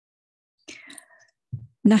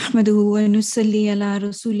نحمده ونصلي على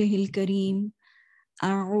رسوله الكريم.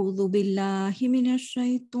 أعوذ بالله من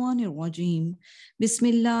الشيطان الرجيم. بسم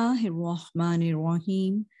الله الرحمن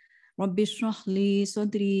الرحيم. رب اشرح لي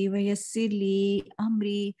صدري ويسر لي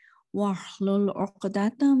أمري واحلل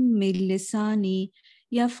عقدة من لساني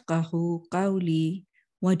يفقه قولي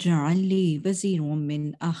واجعل لي وزيرا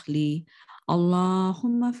من أهلي.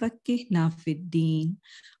 اللهم فقهنا في الدين.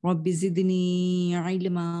 رب زدني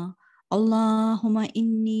علما. اللهم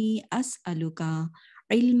إني أسألك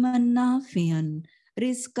علما نافعا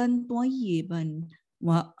رزقا طيبا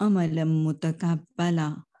وأملا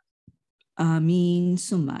متقبلا. آمين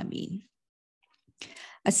ثم آمين.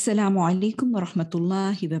 السلام عليكم ورحمة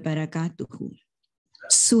الله وبركاته.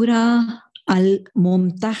 Surah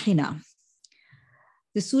Al-Mumtahina.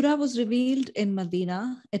 The surah was revealed in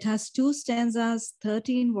Medina. It has 2 stanzas,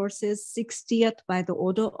 13 verses, 60th by the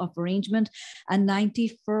order of arrangement and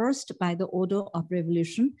 91st by the order of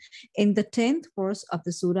revolution. In the 10th verse of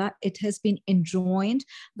the surah, it has been enjoined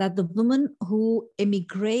that the women who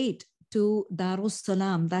emigrate to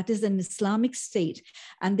Darussalam, that is an Islamic state,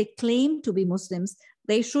 and they claim to be Muslims,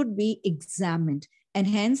 they should be examined. And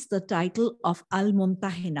hence the title of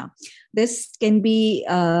Al-Mumtahina. This can be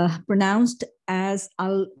pronounced as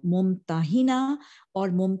Al-Mumtahina or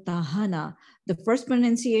Mumtahana. The first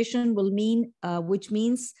pronunciation will mean, which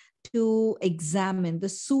means to examine, the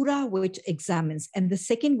surah which examines, and the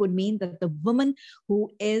second would mean that the woman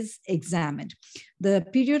who is examined. The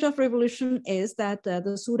period of revolution is that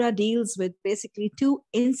the surah deals with basically 2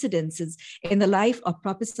 incidences in the life of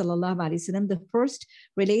Prophet Sallallahu Alaihi Wasallam. The first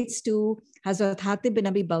relates to Hazrat Hatib bin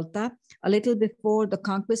Abi Balta, a little before the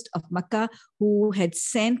conquest of Makkah, who had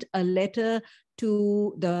sent a letter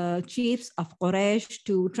to the chiefs of Warraich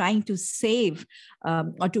to trying to save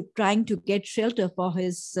or to trying to get shelter for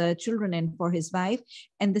his children and for his wife.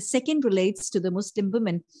 And the second relates to the Muslim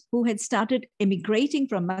women who had started emigrating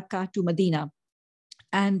from Makkah to Medina.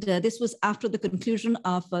 And this was after the conclusion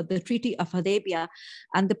of the Treaty of Hudaybiyah.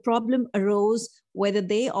 And the problem arose whether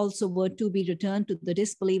they also were to be returned to the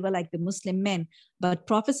disbeliever like the Muslim men. But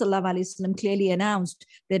Prophet ﷺ clearly announced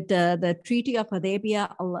that the Treaty of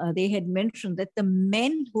Hudaybiyah, they had mentioned that the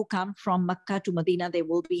men who come from Makkah to Medina, they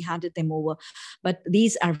will be handed them over. But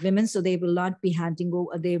these are women, so they will not be handing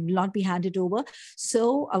over, they will not be handed over.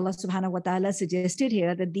 So Allah subhanahu wa ta'ala suggested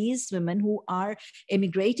here that these women who are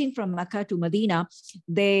emigrating from Makkah to Medina,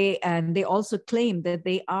 they also claim that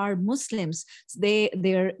they are Muslims.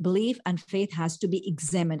 Their belief and faith has to be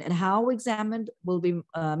examined, and how examined will be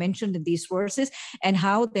mentioned in these verses, and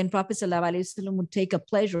how then Prophet ﷺ would take a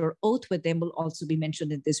pleasure oath with them will also be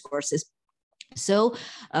mentioned in these verses. So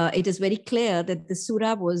it is very clear that the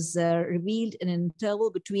surah was revealed in an interval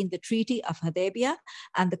between the Treaty of Hudaybiyah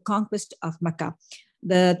and the conquest of Makkah.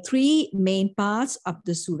 The 3 main parts of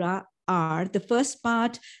the surah are, the first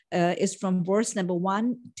part is from verse number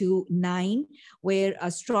 1 to 9, where a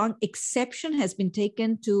strong exception has been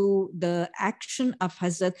taken to the action of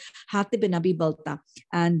Hazrat Hatib bin Abi Balta.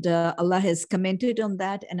 And Allah has commented on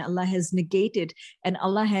that, and Allah has negated, and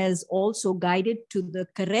Allah has also guided to the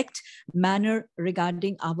correct manner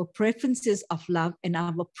regarding our preferences of love and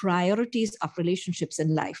our priorities of relationships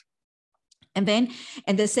in life. And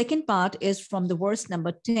the second part is from the verse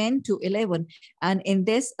number 10 to 11. And in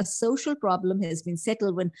this, a social problem has been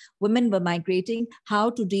settled when women were migrating, how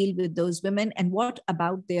to deal with those women, and what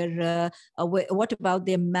about their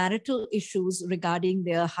marital issues regarding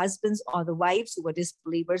their husbands or the wives who were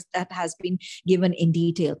disbelievers. That has been given in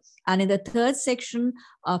detail. And in the third section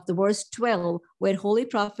of the verse 12, where Holy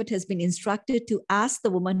Prophet has been instructed to ask the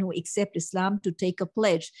woman who accept Islam to take a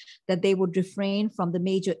pledge that they would refrain from the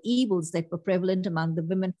major evils that were prevalent among the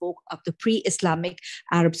women folk of the pre-Islamic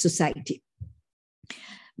Arab society.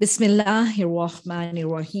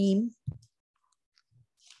 Bismillahirrahmanirrahim.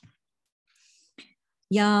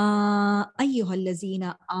 Ya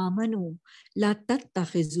ayyuhallazina amanu la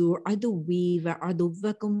tattakhidhu aduwwi wa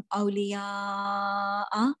aduwwakum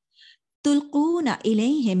awliya'a tulquna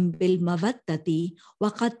ilayhim bil mawaddati wa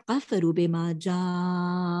qad kafaru bima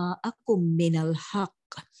ja'akum minal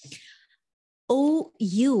haqq. O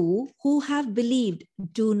you who have believed,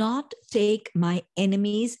 do not take my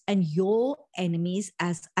enemies and your enemies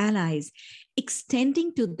as allies,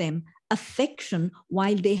 extending to them affection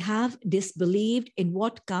while they have disbelieved in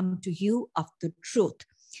what come to you of the truth,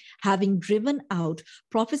 having driven out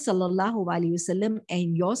Prophet Sallallahu Alaihi Wasallam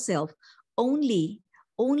and yourself only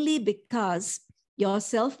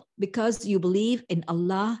because you believe in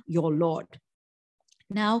Allah your Lord.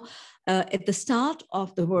 Now, at the start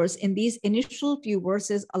of the verse, in these initial few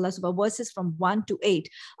verses, verses from 1 to 8,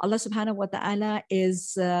 Allah subhanahu wa ta'ala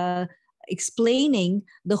is explaining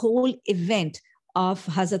the whole event of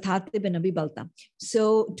Hazrat Hatib bin Abi Balta.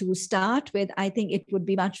 So to start with, I think it would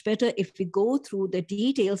be much better if we go through the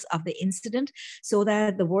details of the incident so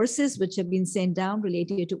that the verses which have been sent down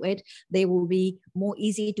related to it, they will be more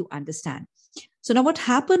easy to understand. So now what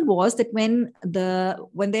happened was that when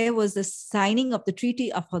there was the signing of the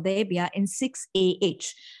Treaty of Hudaybiyah in 6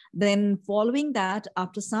 AH, then following that,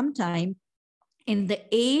 after some time, in the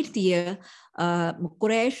 8th year,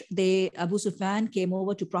 Quraysh, Abu Sufyan came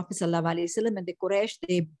over to Prophet ﷺ, and the Quraysh,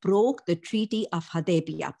 they broke the Treaty of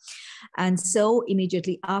Hudaybiyah. And so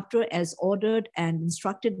immediately after, as ordered and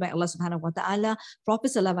instructed by Allah subhanahu wa ta'ala,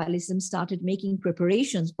 Prophet ﷺ started making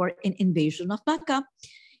preparations for an invasion of Makkah.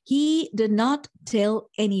 He did not tell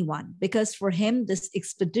anyone, because for him, this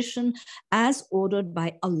expedition, as ordered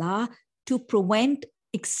by Allah, to prevent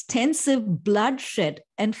extensive bloodshed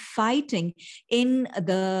and fighting in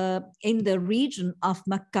the region of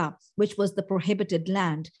Makkah, which was the prohibited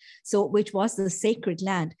land, so which was the sacred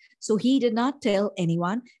land. So he did not tell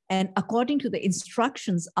anyone, and according to the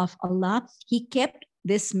instructions of Allah, he kept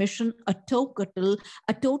this mission a total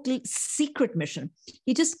secret mission.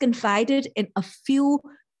 He just confided in a few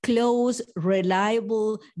close,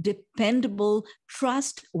 reliable, dependable,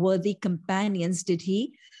 trustworthy companions. Did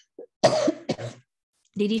he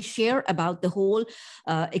share about the whole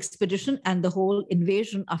expedition and the whole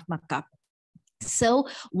invasion of Makkah? So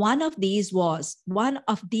one of these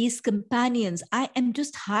companions, I am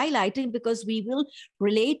just highlighting because we will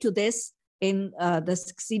relate to this in the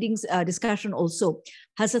succeeding discussion also.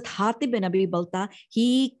 Hazrat Hatib bin Abi Balta,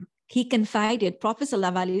 he confided, Prophet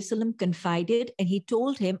ﷺ confided, and he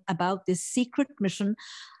told him about this secret mission.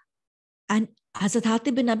 And Hazrat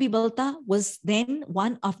Hatib bin Abi Balta was then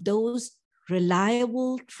one of those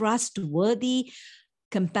reliable, trustworthy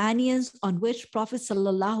companions on which Prophet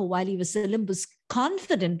ﷺ was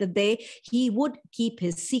confident that he would keep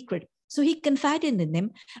his secret. So he confided in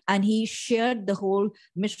him, and he shared the whole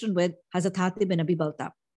mission with Hazrat Hatib bin Abi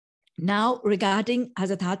Balta. Now, regarding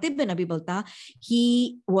Hazrat Hatib bin Abi Balta,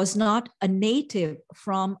 he was not a native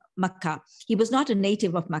from Makkah. He was not a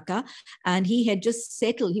native of Makkah, and he had just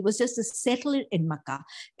settled. He was just a settler in Makkah.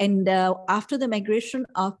 And after the migration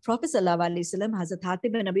of Prophet ﷺ, Hazrat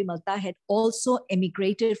Hatib bin Abi Balta had also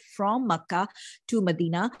emigrated from Makkah to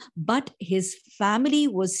Medina, but his family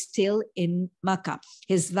was still in Makkah.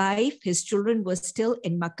 His wife, his children were still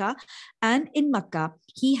in Makkah, and in Makkah,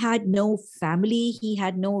 he had no family, he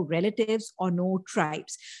had no relatives or no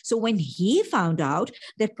tribes. So when he found out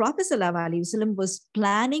that Prophet ﷺ was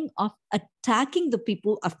planning of attacking the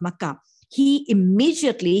people of Makkah, he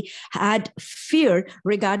immediately had fear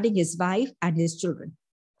regarding his wife and his children.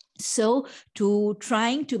 So to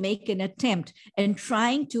trying to make an attempt and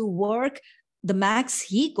trying to work the max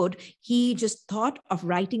he could, he just thought of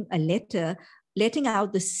writing a letter, letting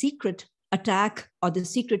out the secret attack or the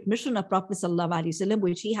secret mission of Prophet ﷺ,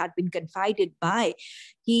 which he had been confided by.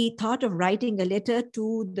 He thought of writing a letter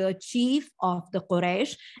to the chief of the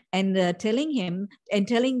Quraysh and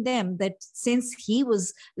telling them that since he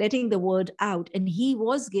was letting the word out and he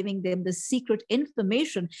was giving them the secret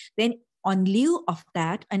information, then on lieu of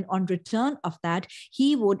that and on return of that,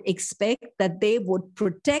 he would expect that they would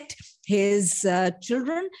protect his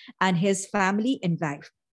children and his family and wife.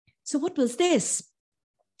 So what was this?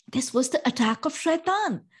 This was the attack of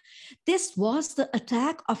Shaitan. This was the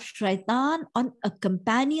attack of Shaitan on a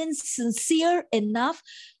companion sincere enough.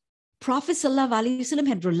 Prophet ﷺ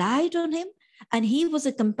had relied on him, and he was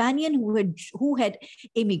a companion who had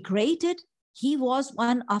immigrated. He was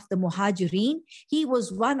one of the Muhajirin. He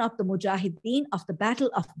was one of the Mujahideen of the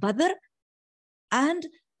Battle of Badr. And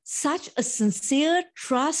such a sincere,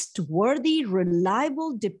 trustworthy,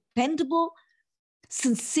 reliable, dependable,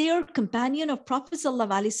 sincere companion of Prophet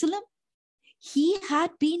ﷺ, he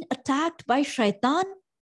had been attacked by Shaitan.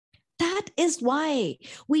 That is why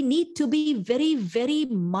we need to be very, very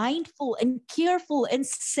mindful and careful and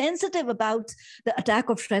sensitive about the attack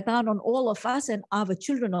of Shaitan on all of us and our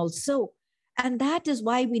children also. And that is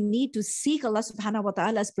why we need to seek Allah subhanahu wa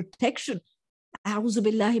ta'ala's protection. A'udhu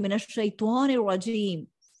billahi minash shaitanir rajim.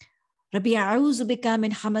 Rabbi a'udhu bika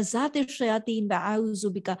min hamazatir shayateen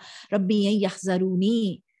ba'udhu bika Rabbi an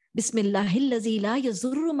yahzaruni. Bismillahilladzi la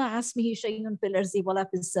yazurru ma'asmihi shay'un fil arzi wala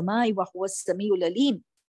fis samai wa huwa as-sami'ul alim.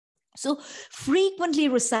 So frequently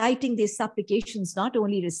reciting these supplications, not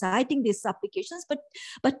only reciting these supplications,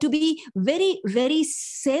 but to be very, very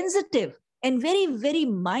sensitive and very, very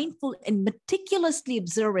mindful and meticulously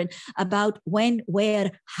observant about when,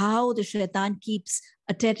 where, how the shaitan keeps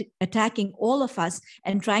attacking all of us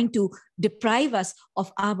and trying to deprive us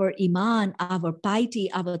of our iman, our piety,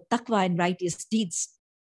 our taqwa and righteous deeds.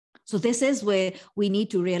 So this is where we need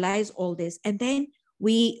to realize all this. And then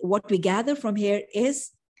what we gather from here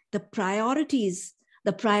is the priorities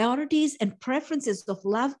and preferences of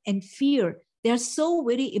love and fear. They are so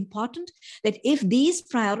very important that if these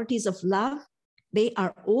priorities of love, they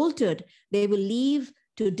are altered, they will lead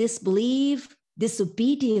to disbelief,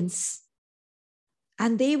 disobedience,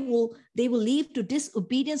 and they will lead to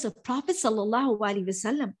disobedience of Prophet sallallahu alaihi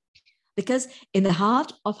wasallam. Because in the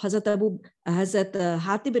heart of Hazrat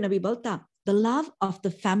Hatib bin Abi Balta, the love of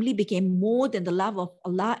the family became more than the love of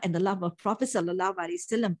Allah and the love of Prophet sallallahu alaihi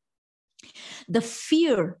wasallam. The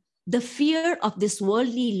fear of this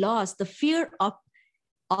worldly loss, the fear of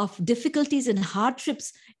difficulties and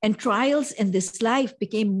hardships and trials in this life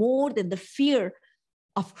became more than the fear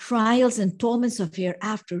of trials and torments of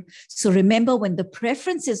hereafter. So remember, when the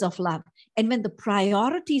preferences of love and when the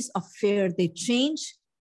priorities of fear, they change,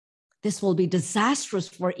 this will be disastrous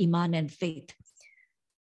for Iman and faith.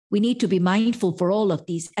 We need to be mindful for all of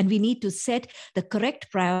these, and we need to set the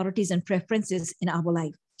correct priorities and preferences in our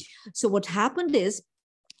life. So what happened is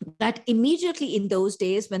that immediately in those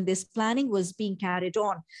days, when this planning was being carried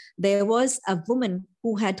on, there was a woman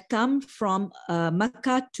who had come from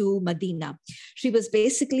Mecca to Medina. She was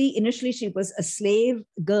basically, initially she was a slave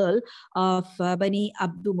girl of Bani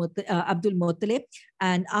Abdul Muttalib,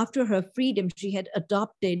 and after her freedom, she had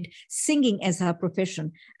adopted singing as her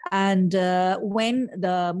profession. And when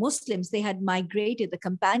the Muslims, they had migrated, the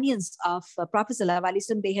companions of Prophet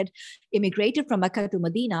ﷺ, they had immigrated from Mecca to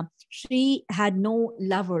Medina, she had no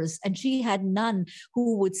lovers and she had none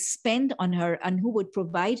who would spend on her and who would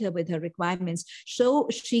provide her with her requirements. So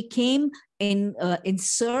she came in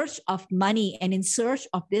search of money and in search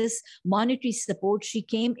of this monetary support. She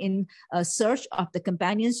came in search of the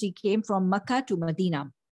companions. She came from Mecca to Medina.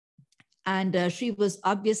 And she was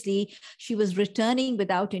returning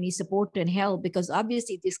without any support and help, because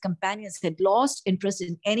obviously these companions had lost interest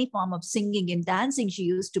in any form of singing and dancing she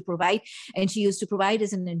used to provide, and she used to provide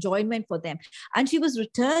as an enjoyment for them. And she was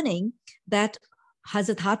returning, that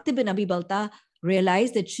Hazrat Hatib bin Abi Balta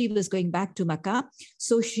realized that she was going back to Makkah.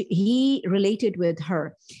 So he related with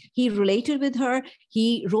her. He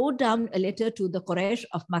wrote down a letter to the Quraysh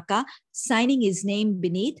of Makkah, signing his name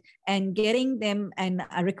beneath and getting them and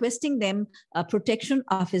requesting them protection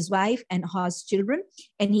of his wife and his children.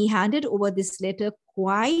 And he handed over this letter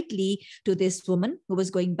quietly to this woman who was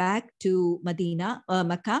going back to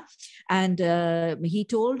Makkah. And he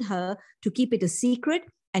told her to keep it a secret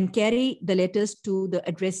and carry the letters to the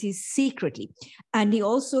addressees secretly. And he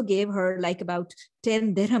also gave her like about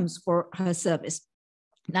 10 dirhams for her service.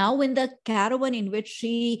 Now, when the caravan in which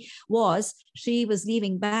she was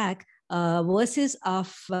leaving back, verses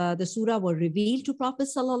of the surah were revealed to Prophet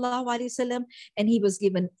sallallahu alaihi wasallam, and he was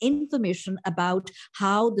given information about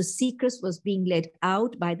how the secrets was being led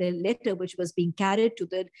out by the letter which was being carried to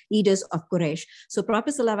the leaders of Quraysh. So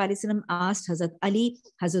Prophet sallallahu alaihi wasallam asked Hazrat Ali,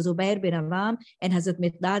 Hazrat Zubair bin Awam, and Hazrat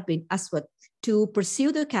Miqdad bin Aswad to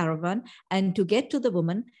pursue the caravan and to get to the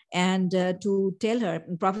woman and to tell her.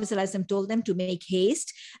 Prophet sallallahu alaihi wasallam told them to make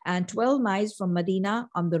haste, and 12 miles from Medina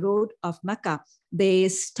on the road of Makkah, they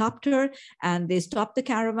stopped her and they stopped the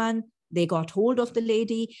caravan. They got hold of the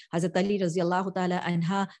lady, Hazrat Ali radiallahu ta'ala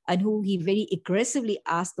anha, and who he very aggressively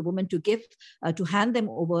asked the woman to hand them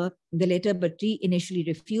over the letter, but she initially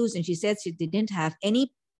refused, and she said she didn't have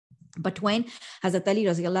any. But when Hazrat Ali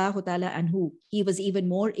radiallahu ta'ala anhu, he was even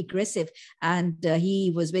more aggressive, and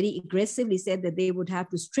he was very aggressively said that they would have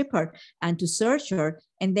to strip her and to search her.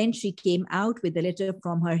 And then she came out with the letter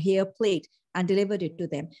from her hair plate and delivered it to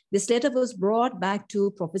them. This letter was brought back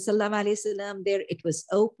to Prophet sallallahu alaihi wasallam. There it was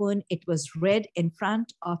open, it was read in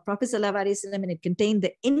front of Prophet sallallahu alaihi wasallam, and it contained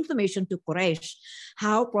the information to Quraysh,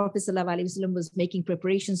 how Prophet sallallahu alaihi wasallam was making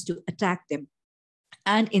preparations to attack them.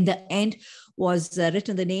 And in the end was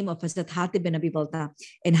written the name of Hazrat Hatib bin Abi Balta.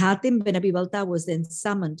 And Hatib bin Abi Balta was then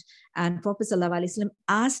summoned, and Prophet sallallahu alaihi wasallam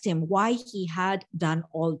asked him why he had done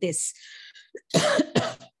all this.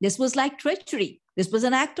 This was like treachery. This was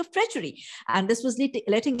an act of treachery, and this was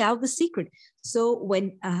letting out the secret. So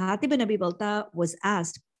when Hatib bin Abi Balta was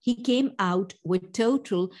asked, he came out with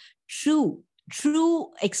total true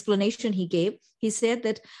explanation he gave. He said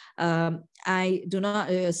that, I do not,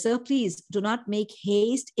 sir, please do not make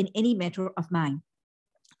haste in any matter of mine.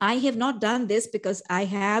 I have not done this because I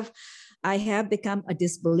have become a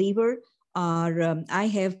disbeliever, or I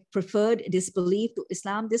have preferred disbelief to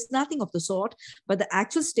Islam. There's nothing of the sort, but the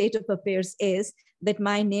actual state of affairs is that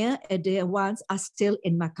my near and dear ones are still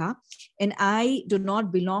in Makkah, and I do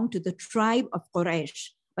not belong to the tribe of Quraysh,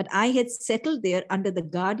 but I had settled there under the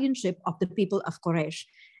guardianship of the people of Quraysh.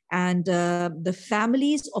 And the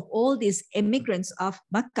families of all these immigrants of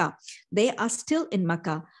Makkah, they are still in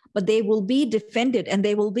Makkah, but they will be defended and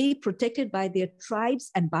they will be protected by their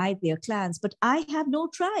tribes and by their clans. But I have no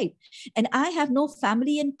tribe and I have no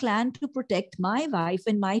family and clan to protect my wife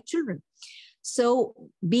and my children. So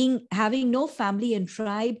having no family and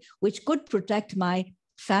tribe which could protect my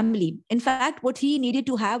family. In fact, what he needed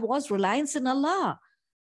to have was reliance in Allah.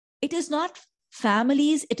 It is not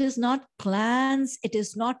families, it is not clans, it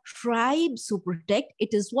is not tribes who protect.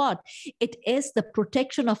 It is what? It is the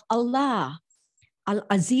protection of Allah.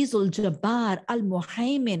 Al-Aziz al-Jabbar,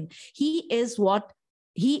 Al-Muhaymin. He is what?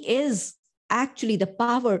 He is actually the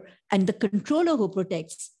power and the controller who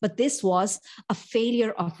protects. But this was a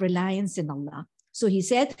failure of reliance in Allah. So he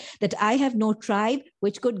said that I have no tribe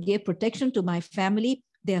which could give protection to my family.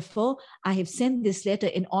 Therefore, I have sent this letter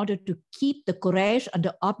in order to keep the Quraysh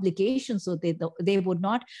under obligation so they would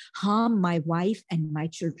not harm my wife and my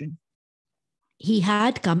children. He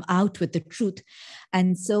had come out with the truth.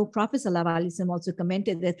 And so Prophet ﷺ also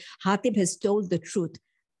commented that Hatib has told the truth.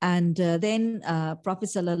 And then Prophet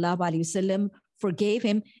ﷺ forgave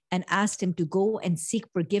him and asked him to go and seek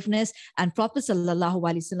forgiveness. And Prophet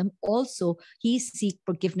ﷺ also, he seek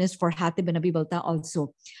forgiveness for Hatib bin Abi Balta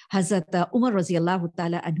also. Hazrat Umar radiallahu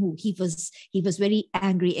ta'ala anhu, he was very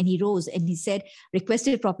angry and he rose and he said,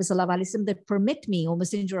 requested Prophet ﷺ that permit me, O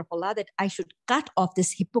Messenger of Allah, that I should cut off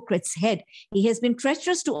this hypocrite's head. He has been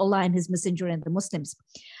treacherous to Allah and his Messenger and the Muslims.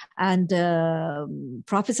 And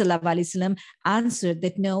Prophet ﷺ answered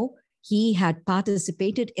that no, he had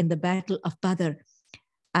participated in the battle of Badr.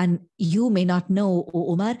 And you may not know,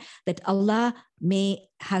 O Umar, that Allah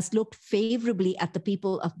has looked favorably at the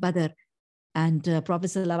people of Badr. And Prophet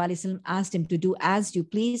ﷺ asked him to do as you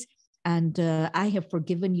please, and I have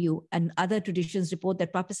forgiven you. And other traditions report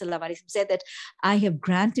that Prophet ﷺ said that I have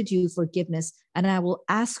granted you forgiveness, and I will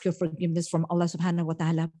ask your forgiveness from Allah subhanahu wa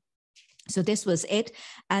ta'ala. So this was it.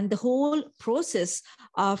 And the whole process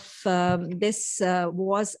of this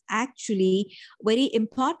was actually very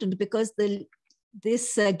important because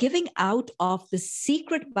this giving out of the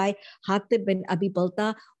secret by Hatib bin Abi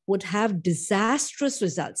Balta would have disastrous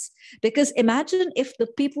results. Because imagine if the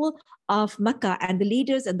people of Makkah and the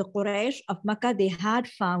leaders and the Quraysh of Makkah, they had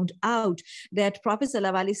found out that Prophet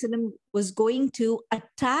ﷺ was going to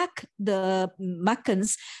attack the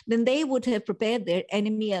Makkans, then they would have prepared their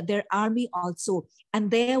enemy, their army also.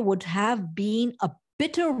 And there would have been a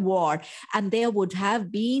bitter war, and there would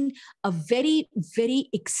have been a very, very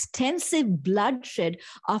extensive bloodshed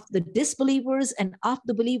of the disbelievers and of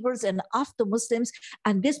the believers and of the Muslims,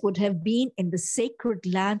 and this would have been in the sacred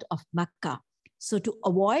land of Makkah. So to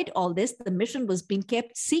avoid all this, the mission was being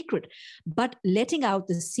kept secret, but letting out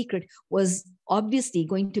the secret was obviously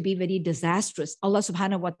going to be very disastrous. Allah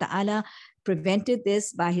subhanahu wa ta'ala prevented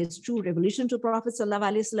this by his true revelation to Prophet sallallahu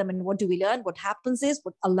alaihi wasallam. And what do we learn? What happens is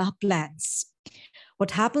what Allah plans.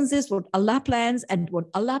 What happens is what Allah plans, and what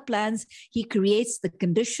Allah plans, he creates the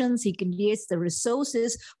conditions, he creates the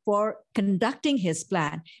resources for conducting his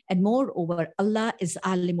plan. And moreover, Allah is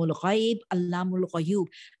Alimul Ghaib, Allamul Ghuyub.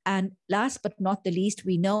 And last but not the least,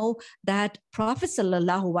 we know that Prophet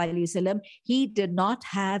sallallahu alaihi wasallam, he did not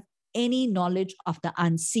have any knowledge of the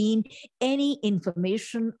unseen, any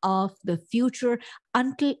information of the future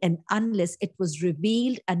until and unless it was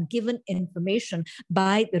revealed and given information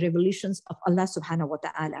by the revelations of Allah subhanahu wa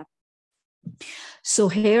ta'ala. So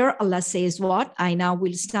here Allah says what? I now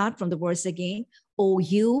will start from the verse again. O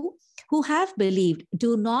you who have believed,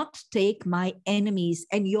 do not take my enemies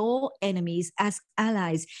and your enemies as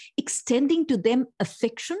allies, extending to them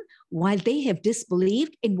affection while they have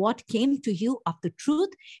disbelieved in what came to you of the truth,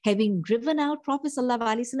 having driven out Prophet sallallahu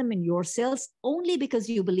alaihi wasallam and yourselves only because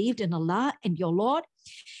you believed in Allah and your Lord.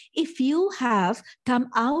 If you have come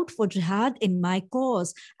out for jihad in my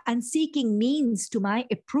cause and seeking means to my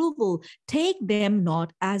approval, take them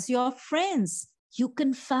not as your friends. You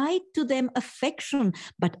confide to them affection,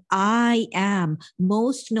 but I am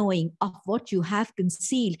most knowing of what you have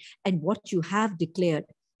concealed and what you have declared.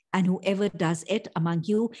 And whoever does it among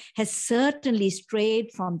you has certainly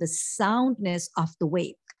strayed from the soundness of the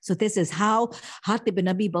way. So this is how Hatib bin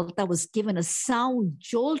Abi Balta was given a sound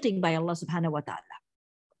jolting by Allah subhanahu wa ta'ala.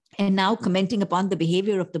 And now commenting upon the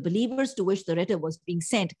behavior of the believers to which the letter was being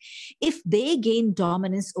sent. If they gain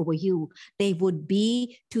dominance over you, they would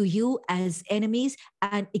be to you as enemies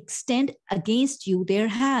and extend against you their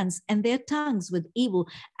hands and their tongues with evil,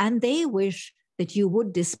 and they wish that you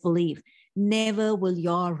would disbelieve. Never will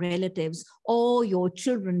your relatives or your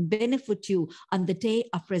children benefit you on the day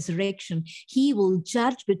of resurrection. He will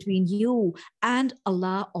judge between you and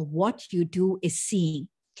Allah of what you do is seeing.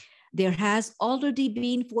 There has already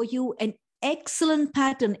been for you an excellent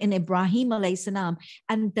pattern in Ibrahim alayhi salam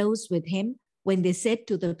and those with him, when they said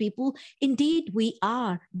to the people, indeed, we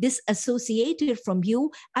are disassociated from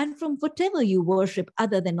you and from whatever you worship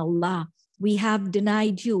other than Allah. We have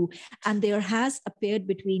denied you, and there has appeared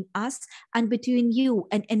between us and between you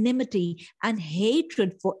an enmity and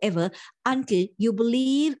hatred forever until you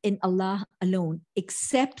believe in Allah alone,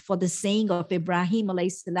 except for the saying of Ibrahim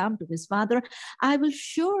alayhi salam to his father, I will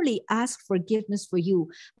surely ask forgiveness for you,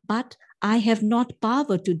 but I have not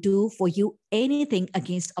power to do for you anything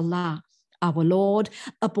against Allah. Our Lord,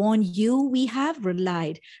 upon you we have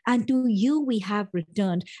relied, and to you we have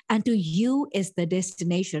returned, and to you is the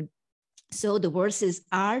destination. So the verses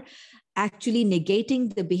are actually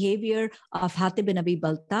negating the behavior of Hatib bin Abi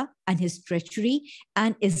Balta and his treachery,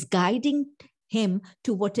 and is guiding him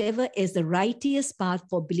to whatever is the righteous path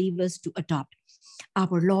for believers to adopt.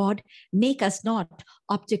 Our Lord, make us not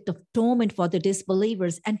object of torment for the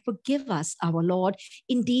disbelievers, and forgive us, our Lord.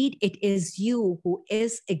 Indeed, it is you who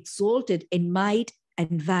is exalted in might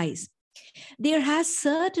and vice. There has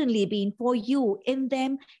certainly been for you in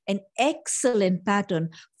them an excellent pattern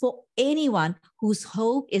for anyone whose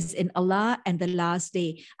hope is in Allah and the last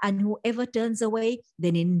day. And whoever turns away,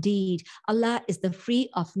 then indeed Allah is the free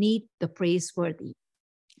of need, the praiseworthy.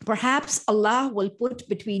 Perhaps Allah will put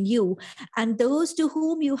between you and those to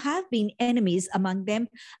whom you have been enemies among them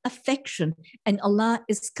affection, and Allah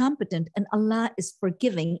is competent, and Allah is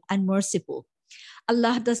forgiving and merciful.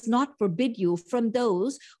 Allah does not forbid you from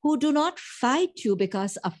those who do not fight you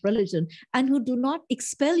because of religion, and who do not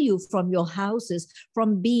expel you from your houses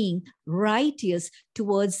from being righteous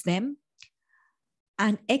towards them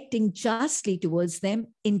and acting justly towards them.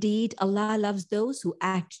 Indeed, Allah loves those who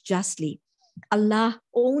act justly. Allah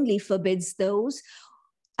only forbids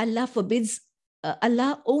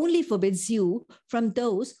you from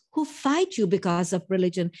those who fight you because of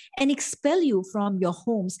religion and expel you from your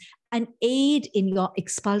homes and aid in your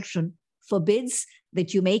expulsion, forbids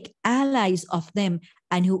that you make allies of them,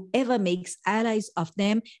 and whoever makes allies of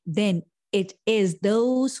them, then it is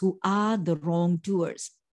those who are the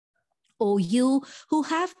wrongdoers. O you who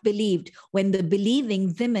have believed, when the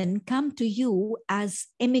believing women come to you as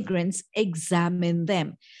immigrants, examine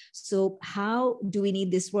them. So how do we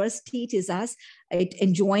need this verse? Teaches us, it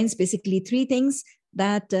enjoins basically three things: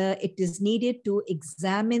 that it is needed to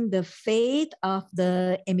examine the faith of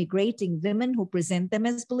the immigrating women who present them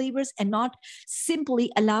as believers and not simply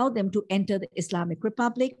allow them to enter the Islamic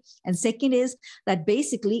Republic. And second is that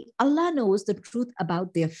basically Allah knows the truth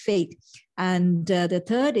about their faith. And the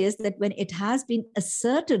third is that when it has been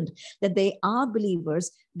ascertained that they are believers,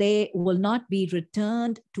 they will not be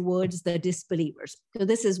returned towards the disbelievers. So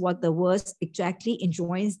this is what the verse exactly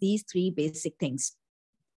enjoins, these three basic things.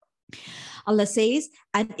 Allah says,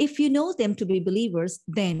 and if you know them to be believers,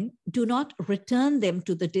 then do not return them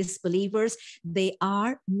to the disbelievers. They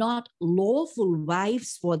are not lawful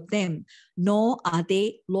wives for them, nor are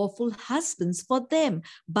they lawful husbands for them,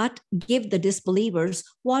 but give the disbelievers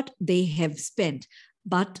what they have spent.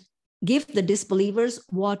 Give the disbelievers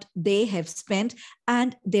what they have spent,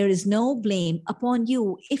 and there is no blame upon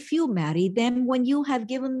you if you marry them when you have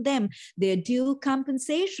given them their due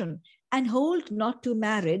compensation. And hold not to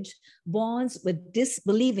marriage bonds with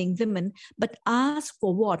disbelieving women, but ask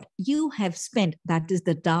for what you have spent, that is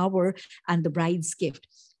the dower and the bride's gift.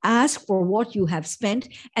 Ask for what you have spent,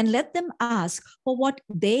 and let them ask for what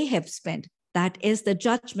they have spent. That is the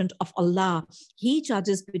judgment of Allah. He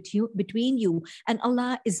judges between you, and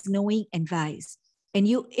Allah is knowing and wise. And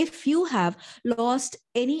if you have lost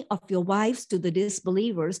any of your wives to the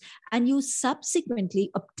disbelievers, and you subsequently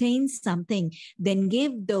obtain something, then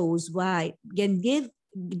give those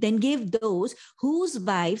whose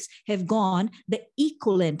wives have gone the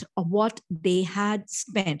equivalent of what they had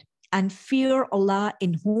spent, and fear Allah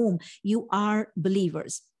in whom you are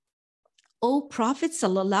believers. O Prophet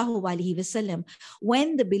sallallahu alaihi wasallam,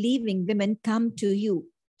 when the believing women come to you,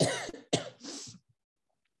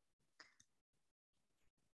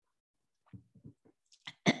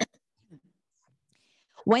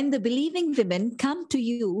 when the believing women come to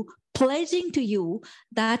you, pledging to you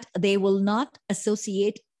that they will not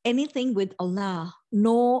associate anything with Allah,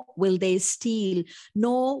 nor will they steal,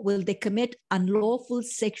 nor will they commit unlawful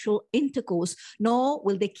sexual intercourse, nor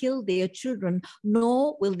will they kill their children,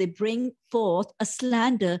 nor will they bring forth a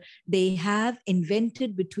slander they have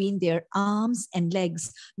invented between their arms and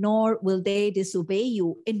legs, nor will they disobey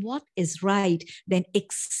you in what is right, then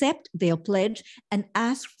accept their pledge and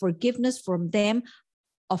ask forgiveness from them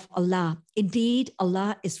of Allah. Indeed,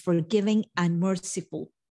 Allah is forgiving and merciful.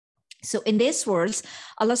 So in this verse,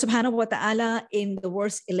 Allah subhanahu wa ta'ala in the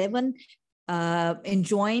verse 11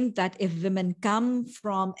 enjoined that if women come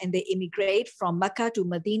from and they immigrate from Mecca to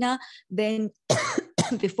Medina, then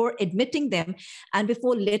before admitting them and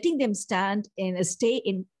before letting them stay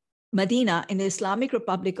in Medina, in the Islamic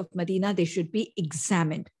Republic of Medina, they should be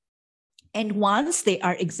examined. And once they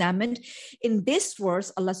are examined, in this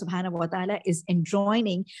verse, Allah subhanahu wa ta'ala is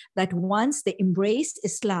enjoining that once they embrace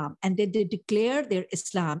Islam and they declare their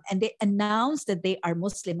Islam and they announce that they are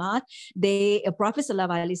Muslimat, Prophet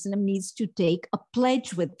sallallahu alaihi wasallam needs to take a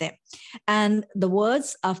pledge with them. And the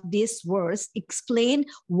words of this verse explain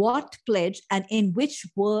what pledge and in which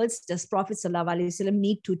words does Prophet sallallahu alaihi wasallam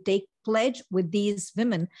need to take pledge with these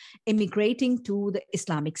women immigrating to the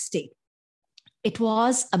Islamic State. It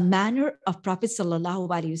was a manner of Prophet sallallahu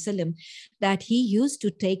alaihi wasallam that he used to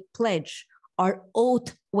take pledge or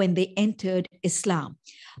oath when they entered Islam.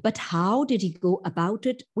 But how did he go about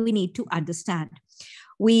it? We need to understand.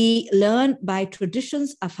 We learn by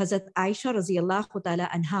traditions of Hazrat Aisha radhiyallahu ta'ala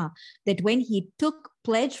anha that when he took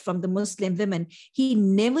pledge from the Muslim women, he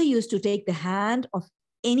never used to take the hand of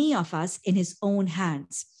any of us in his own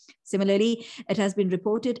hands. Similarly, it has been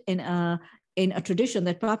reported in a tradition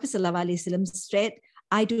that Prophet ﷺ said,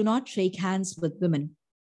 I do not shake hands with women,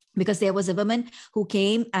 because there was a woman who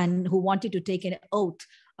came and who wanted to take an oath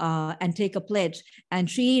and take a pledge. And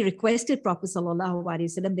she requested Prophet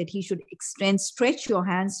ﷺ that he should stretch your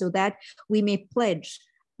hands so that we may pledge.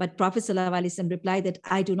 But Prophet ﷺ replied that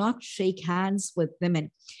I do not shake hands with women.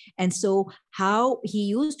 And so how he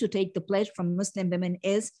used to take the pledge from Muslim women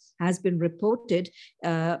has been reported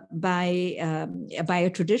by a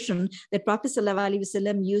tradition that Prophet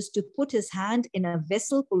ﷺ used to put his hand in a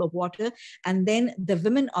vessel full of water, and then the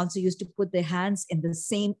women also used to put their hands in the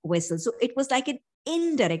same vessel. So it was like an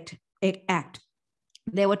indirect act.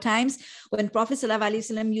 There were times when Prophet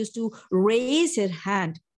ﷺ used to raise his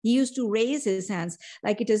hand. He used to raise his hands,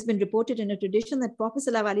 like it has been reported in a tradition that Prophet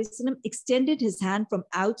ﷺ extended his hand from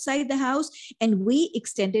outside the house and we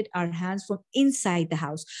extended our hands from inside the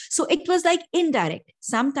house. So it was like indirect,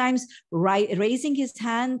 sometimes raising his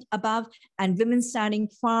hand above and women standing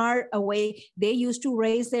far away, they used to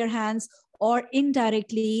raise their hands, or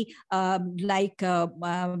indirectly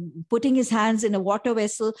putting his hands in a water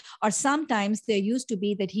vessel. Or sometimes there used to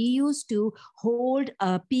be that he used to hold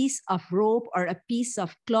a piece of rope or a piece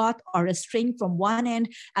of cloth or a string from one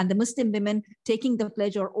end, and the Muslim women taking the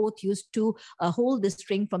pledge or oath used to hold the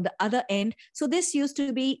string from the other end. So this used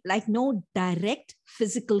to be like no direct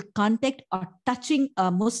physical contact or touching a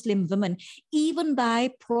Muslim woman, even by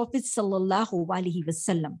Prophet sallallahu alaihi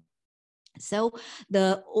wasallam. So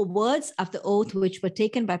the words of the oath which were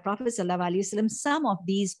taken by Prophet ﷺ, some of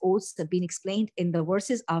these oaths have been explained in the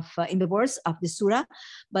verse of the surah,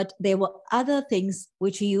 but there were other things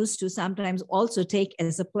which he used to sometimes also take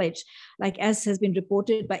as a pledge, like as has been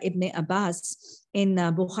reported by Ibn Abbas in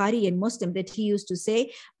Bukhari and Muslim, that he used to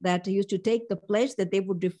say that he used to take the pledge that they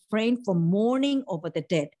would refrain from mourning over the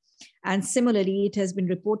dead. And similarly, it has been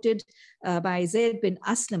reported by Zayd bin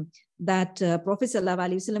Aslam that Prophet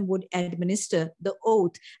ﷺ would administer the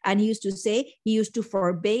oath, and he used to say he used to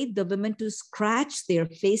forbade the women to scratch their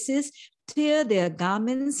faces, tear their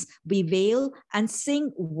garments, bewail, and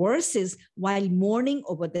sing verses while mourning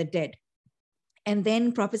over the dead. And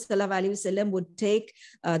then Prophet ﷺ would take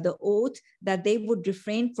the oath that they would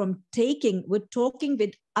refrain from talking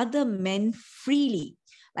with other men freely.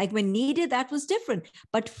 Like when needed, that was different.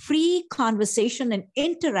 But free conversation and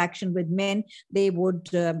interaction with men, they would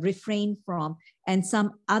refrain from. And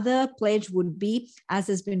some other pledge would be, as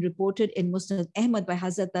has been reported in Musnad Ahmad by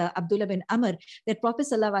Hazrat Abdullah bin Amr, that Prophet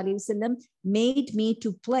ﷺ made me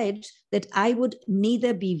to pledge that I would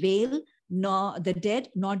neither bewail nor the dead,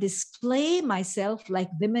 nor display myself like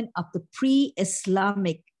women of the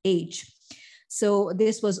pre-Islamic age. So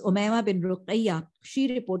this was Umayma bin Ruqayya. She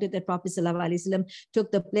reported that Prophet ﷺ took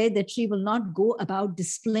the pledge that she will not go about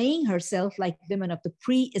displaying herself like women of the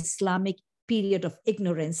pre-Islamic period of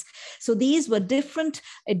ignorance. So these were different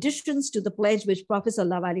additions to the pledge which Prophet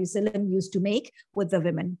ﷺ used to make with the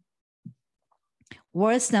women.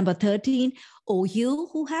 Verse number 13, O you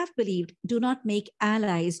who have believed, do not make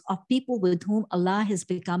allies of people with whom Allah has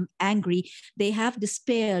become angry. They have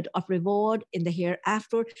despaired of reward in the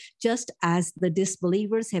hereafter, just as the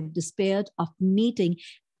disbelievers have despaired of meeting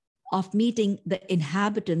the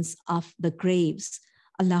inhabitants of the graves.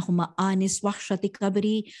 Allahumma anis wahshati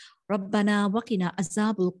qabri, Rabbana waqina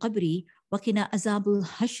azabul qabri, waqina azabul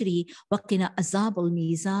hashri, waqina azabul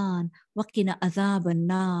mizan, waqina azabul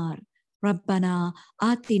nar. ربنا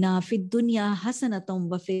آتنا في الدنيا حسنة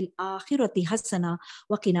وفي الآخرة حسنة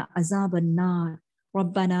وقنا عذاب النار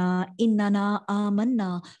ربنا إننا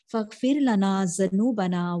آمنا فاغفر لنا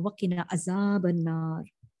ذنوبنا وقنا عذاب النار.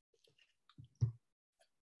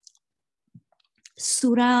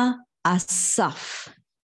 Surah As-Saf.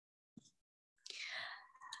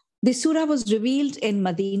 The surah was revealed in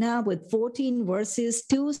Medina with 14 verses,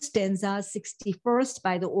 2 stanzas, 61st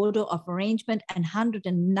by the order of arrangement and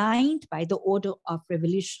 109th by the order of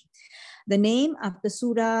revelation. The name of the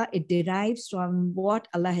surah, it derives from what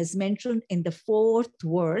Allah has mentioned in the 4th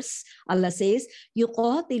verse. Allah says,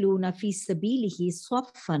 يُقَاتِلُونَ فِي سَبِيلِهِ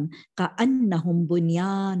صَفًّا كَأَنَّهُمْ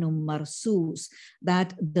بُنْيَانٌ مَرْصُوصٌ.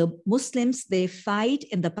 That the Muslims, they fight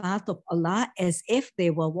in the path of Allah as if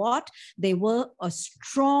they were what? They were a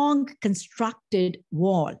strong constructed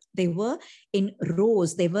wall. They were in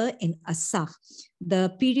rows. They were in a saf.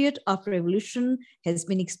 The period of revolution has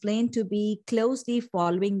been explained to be closely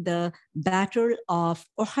following the Battle of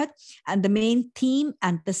Uhud, and the main theme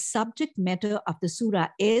and the subject matter of the surah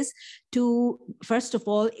is to, first of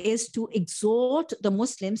all, is to exhort the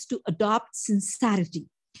Muslims to adopt sincerity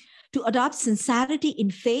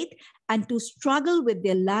in faith and to struggle with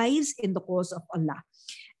their lives in the cause of Allah.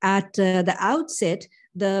 At the outset,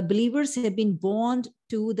 the believers have been warned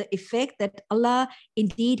to the effect that Allah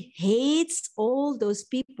indeed hates all those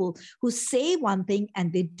people who say one thing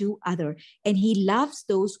and they do other. And He loves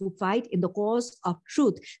those who fight in the cause of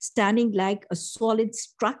truth, standing like a solid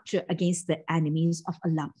structure against the enemies of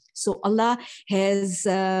Allah. So Allah has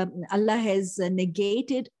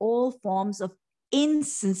negated all forms of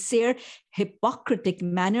insincere, hypocritic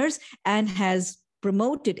manners and has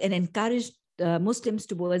promoted and encouraged Muslims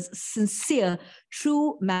towards sincere,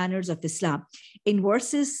 true manners of Islam. In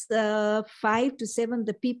verses 5 to 7,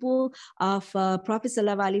 the people of Prophet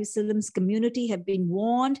ﷺ's community have been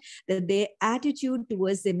warned that their attitude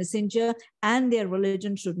towards their messenger and their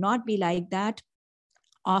religion should not be like that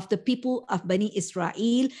of the people of Bani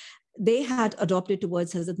Israel. They had adopted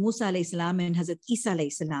towards Hazrat Musa alayhi salam and Hazrat Isa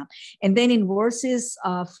alayhi salam. And then in verses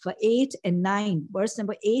of 8 and 9, verse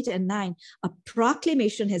number 8 and 9, a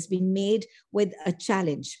proclamation has been made with a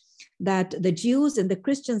challenge that the Jews and the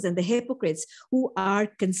Christians and the hypocrites who are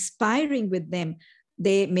conspiring with them,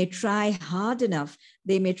 they may try hard enough.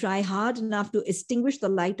 They may try hard enough to extinguish the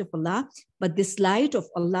light of Allah, but this light of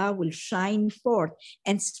Allah will shine forth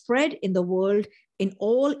and spread in the world in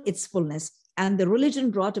all its fullness. And the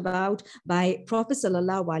religion brought about by Prophet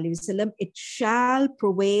ﷺ, it shall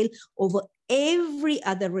prevail over every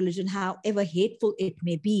other religion, however hateful it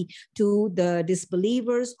may be to the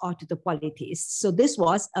disbelievers or to the polytheists. So this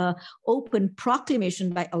was an open proclamation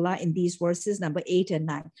by Allah in these verses number 8 and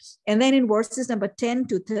 9. And then in verses number 10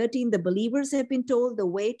 to 13, the believers have been told the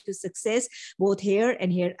way to success both here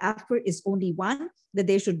and hereafter is only one, that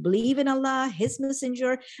they should believe in Allah, His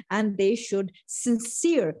messenger, and they should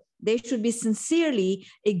be sincerely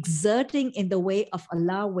exerting in the way of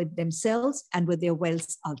Allah with themselves and with their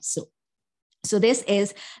wealth also. So this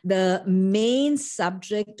is the main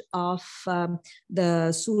subject of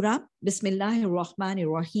the surah. Bismillahir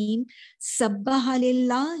Rahmanir Rahim. Sabbaha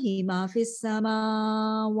lillahi ma fis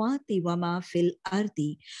samawati wa ma fil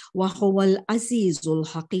ardi wa huwal azizul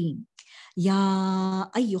hakim. Ya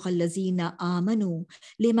ayyuhallazina amanu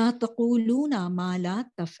lima taquluna ma la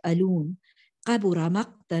taf'alun. Kabura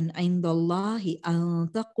maqtan indallahi an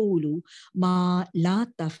taqulu ma la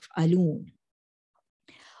taf'alun.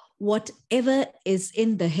 Whatever is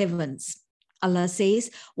in the heavens, Allah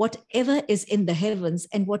says, whatever is in the heavens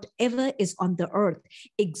and whatever is on the earth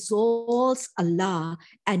exalts Allah,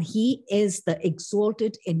 and He is the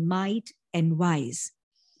exalted in might and wise.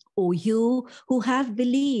 O you who have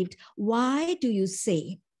believed, why do you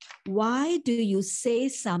say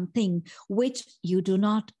something which you do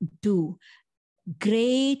not do?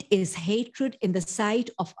 Great is hatred in the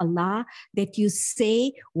sight of Allah that you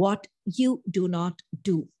say what you do not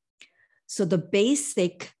do. So the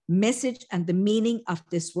basic message and the meaning of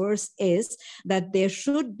this verse is that there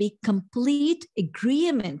should be complete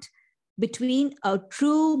agreement between a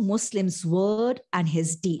true Muslim's word and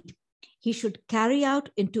his deed. He should carry out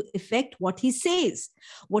into effect what he says.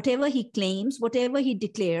 Whatever he claims, whatever he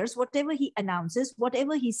declares, whatever he announces,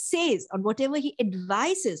 whatever he says, or whatever he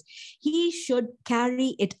advises, he should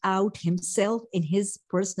carry it out himself in his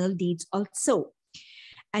personal deeds also.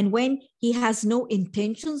 And when he has no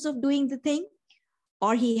intentions of doing the thing,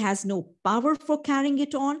 or he has no power for carrying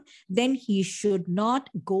it on, then he should not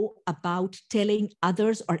go about telling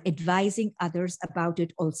others or advising others about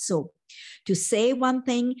it also. To say one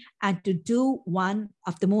thing and to do one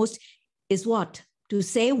of the most is what? To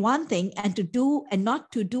say one thing and to do and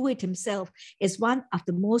not to do it himself is one of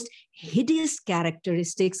the most hideous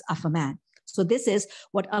characteristics of a man. So this is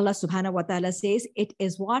what Allah subhanahu wa ta'ala says. It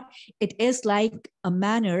is what? It is like a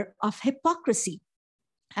manner of hypocrisy,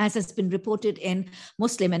 as has been reported in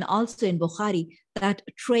Muslim and also in Bukhari, that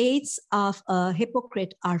traits of a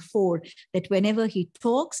hypocrite are four: that whenever he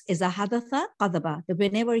talks is a hadatha qadaba, that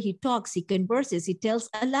whenever he talks, he converses, he tells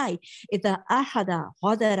a lie. Idha ahada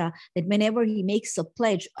ghadara, that whenever he makes a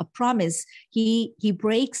pledge, a promise, he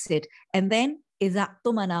breaks it. And then idha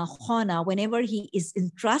tumana khana, whenever he is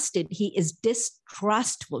entrusted, he is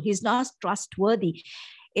distrustful, he's not trustworthy.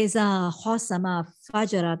 Is a khosama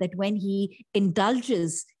fajara, that when he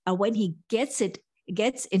indulges or when he gets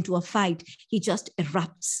into a fight, he just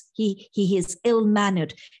erupts. He is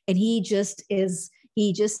ill-mannered, and he just is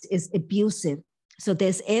abusive. So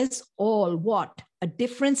this is all what? A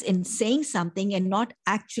difference in saying something and not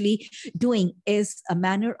actually doing is a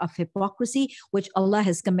manner of hypocrisy, which Allah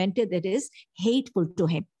has commented that is hateful to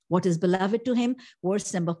him. What is beloved to him?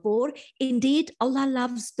 Verse number 4, indeed, Allah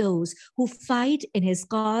loves those who fight in his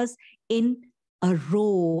cause in a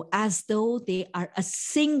row, as though they are a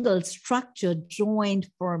single structure joined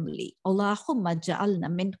firmly. Allahumma ja'alna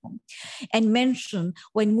minhum. And mention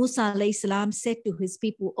when Musa alayhi salam said to his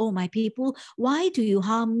people, "Oh my people, why do you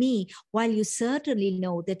harm me while you certainly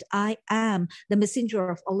know that I am the messenger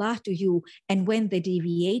of Allah to you?" And when they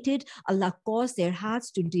deviated, Allah caused their hearts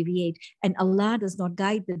to deviate, and Allah does not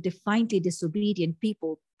guide the defiantly disobedient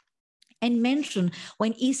people. And mention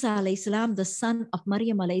when Isa alayhi salam, the son of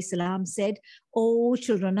Maryam alayhi salam, said, "O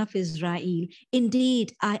children of Israel,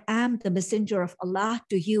 indeed I am the messenger of Allah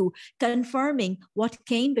to you, confirming what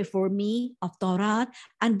came before me of Torah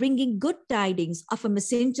and bringing good tidings of a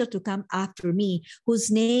messenger to come after me,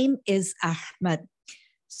 whose name is Ahmad."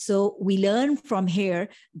 So we learn from here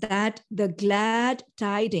that the glad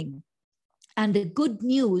tidings and the good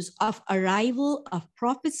news of arrival of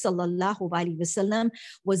Prophet sallallahu alaihi wasallam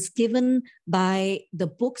was given by the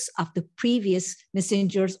books of the previous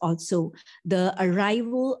messengers also. The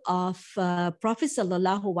arrival of Prophet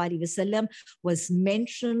sallallahu alaihi wasallam was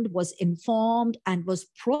mentioned, was informed, and was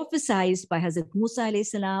prophesied by Hazrat Musa alayhi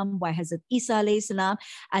salam, by Hazrat Isa alayhi salam,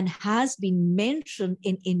 and has been mentioned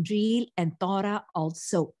in Injil and Torah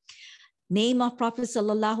also. Name of Prophet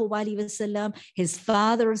sallallahu alaihi wasallam, his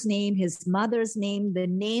father's name, his mother's name, the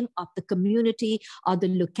name of the community or the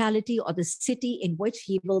locality or the city in which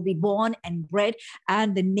he will be born and bred,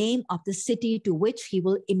 and the name of the city to which he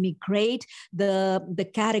will immigrate, the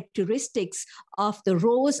characteristics of the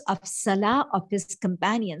rows of salah of his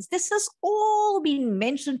companions. This has all been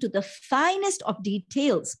mentioned to the finest of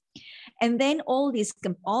details. And then all these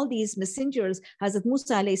messengers, Hazrat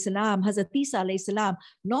Musa alayhi salam, Hazrat Isa alayhi salam,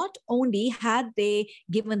 not only had they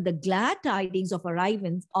given the glad tidings of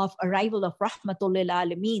arrival of Rahmatul lil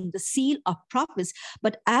Alameen, the seal of prophets,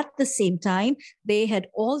 but at the same time, they had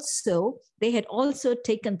also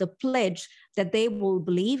taken the pledge that they will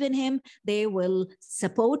believe in him, they will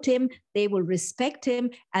support him, they will respect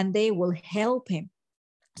him, and they will help him.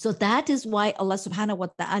 So that is why Allah subhanahu wa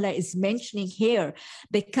ta'ala is mentioning here,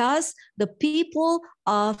 because the people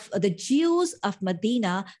of the Jews of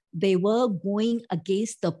Medina, they were going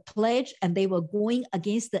against the pledge and they were going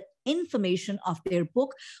against the information of their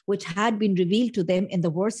book, which had been revealed to them in the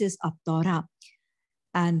verses of Torah.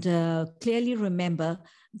 And clearly remember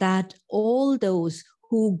that all those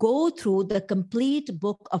who go through the complete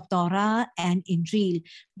book of Torah and Injil,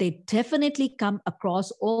 they definitely come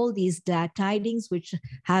across all these tidings which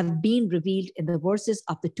have been revealed in the verses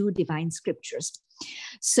of the two divine scriptures.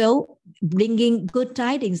 So bringing good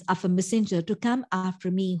tidings of a messenger to come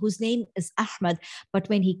after me, whose name is Ahmad. But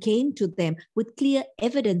when he came to them with clear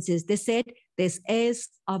evidences, they said, this is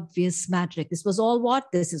obvious magic. This was all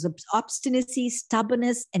what? This is obstinacy,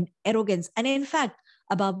 stubbornness, and arrogance. And in fact,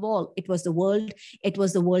 above all, it was the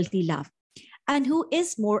worldly love. And who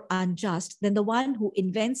is more unjust than the one who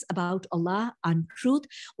invents about Allah untruth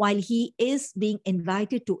while he is being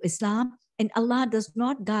invited to Islam, and Allah does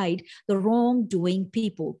not guide the wrongdoing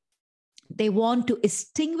people. They want to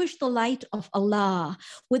extinguish the light of Allah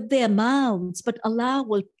with their mouths, but Allah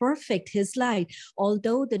will perfect his light,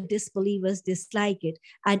 although the disbelievers dislike it.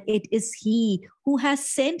 And it is he who has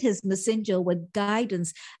sent his messenger with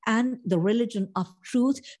guidance and the religion of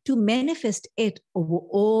truth to manifest it over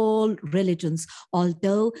all religions,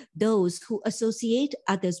 although those who associate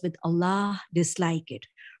others with Allah dislike it.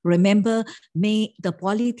 Remember, may the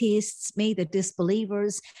polytheists, may the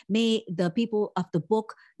disbelievers, may the people of the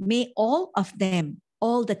book, may all of them,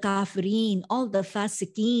 all the kafirin, all the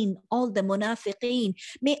fasiqeen, all the munafiqeen,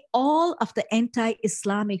 may all of the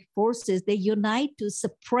anti-Islamic forces, they unite to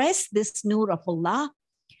suppress this nur of Allah,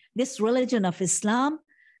 this religion of Islam,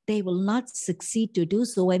 they will not succeed to do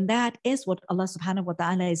so. And that is what Allah subhanahu wa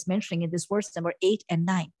ta'ala is mentioning in this verse number 8 and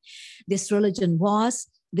 9. This religion was,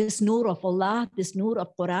 this nur of Allah, this nur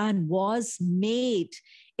of Quran was made.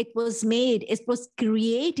 It was made, it was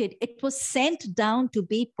created, it was sent down to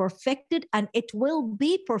be perfected, and it will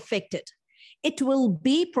be perfected. It will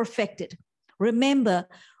be perfected. Remember,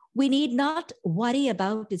 we need not worry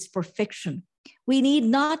about its perfection. We need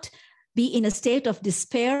not be in a state of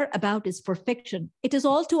despair about its perfection. It is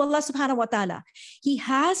all to Allah subhanahu wa ta'ala. He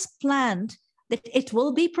has planned that it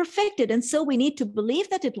will be perfected. And so we need to believe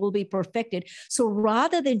that it will be perfected. So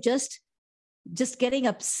rather than just getting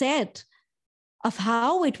upset of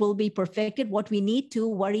how it will be perfected, what we need to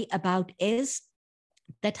worry about is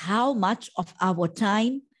that how much of our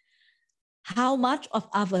time,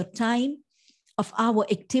 of our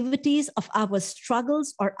activities, of our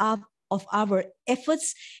struggles, or of our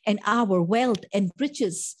efforts and our wealth and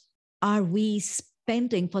riches are we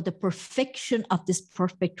spending for the perfection of this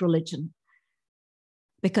perfect religion?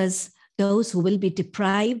 Because those who will be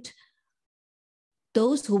deprived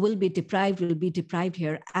will be deprived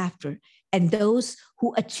hereafter. And those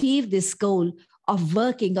who achieve this goal of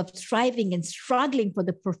working, of striving and struggling for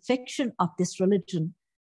the perfection of this religion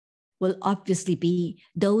will obviously be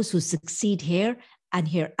those who succeed here and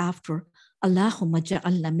hereafter. Allahumma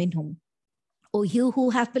ja'alna minhum. O you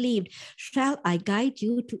who have believed, shall I guide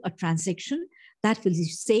you to a transaction that will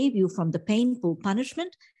save you from the painful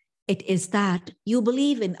punishment? It is that you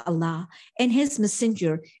believe in Allah and His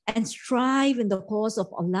Messenger and strive in the cause of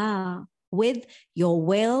Allah with your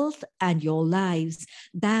wealth and your lives.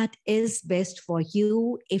 That is best for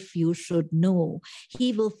you if you should know.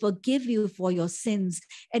 He will forgive you for your sins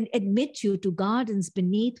and admit you to gardens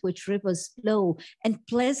beneath which rivers flow and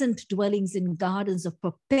pleasant dwellings in gardens of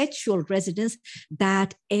perpetual residence.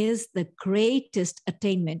 That is the greatest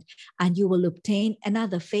attainment. And you will obtain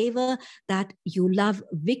another favor, that you love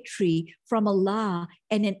victory from Allah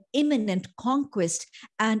and an imminent conquest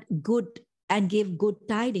and give good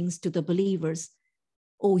tidings to the believers.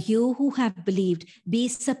 O you who have believed, be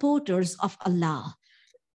supporters of Allah.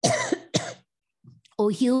 O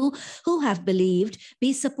you who have believed,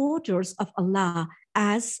 be supporters of Allah,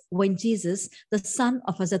 as when Jesus, the son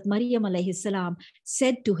of Hazrat Maryam alayhi salam,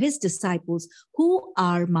 said to his disciples, who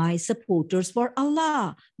are my supporters for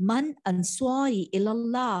Allah? Man answari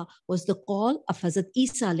ilallah was the call of Hazrat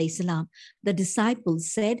Isa alayhi salam. The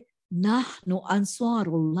disciples said, Nahnu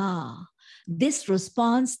answarullah. This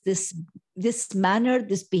response, this manner,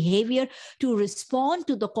 this behavior to respond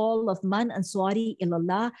to the call of Man Answari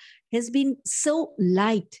ilallah has been so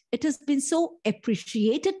light. It has been so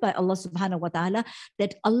appreciated by Allah subhanahu wa ta'ala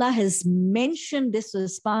that Allah has mentioned this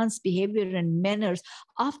response, behavior, and manners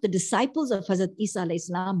of the disciples of Hazrat Isa alayhi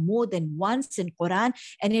salam more than once in Quran,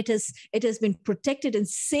 and it has been protected and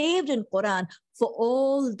saved in Quran for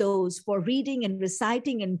all those, for reading and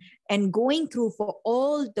reciting and going through, for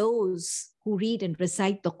all those who read and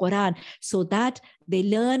recite the Quran, so that they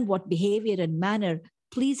learn what behavior and manner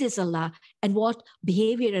pleases Allah and what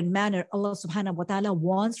behavior and manner Allah subhanahu wa ta'ala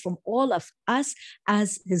wants from all of us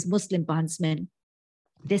as His Muslim bondsmen.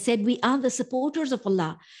 They said, we are the supporters of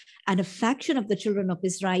Allah. And a faction of the children of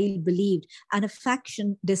Israel believed and a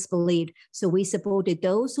faction disbelieved. So we supported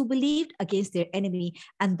those who believed against their enemy,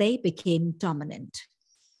 and they became dominant.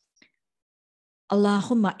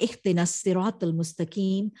 Allahumma ihdina as-sirat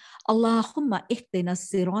al-mustaqim. Allahumma ihdina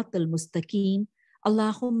as-sirat al-mustaqim.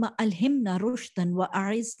 Allahumma alhimna rushdan wa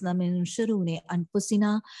a'izna min shururi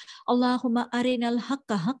anfusina. Allahumma arina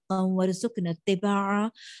al-haqqa haqqan warzuqna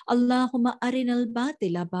ittiba'a. Allahumma arina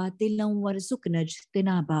al-batila batilan warzuqna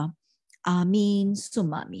ijtinaba. Ameen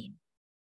summa ameen.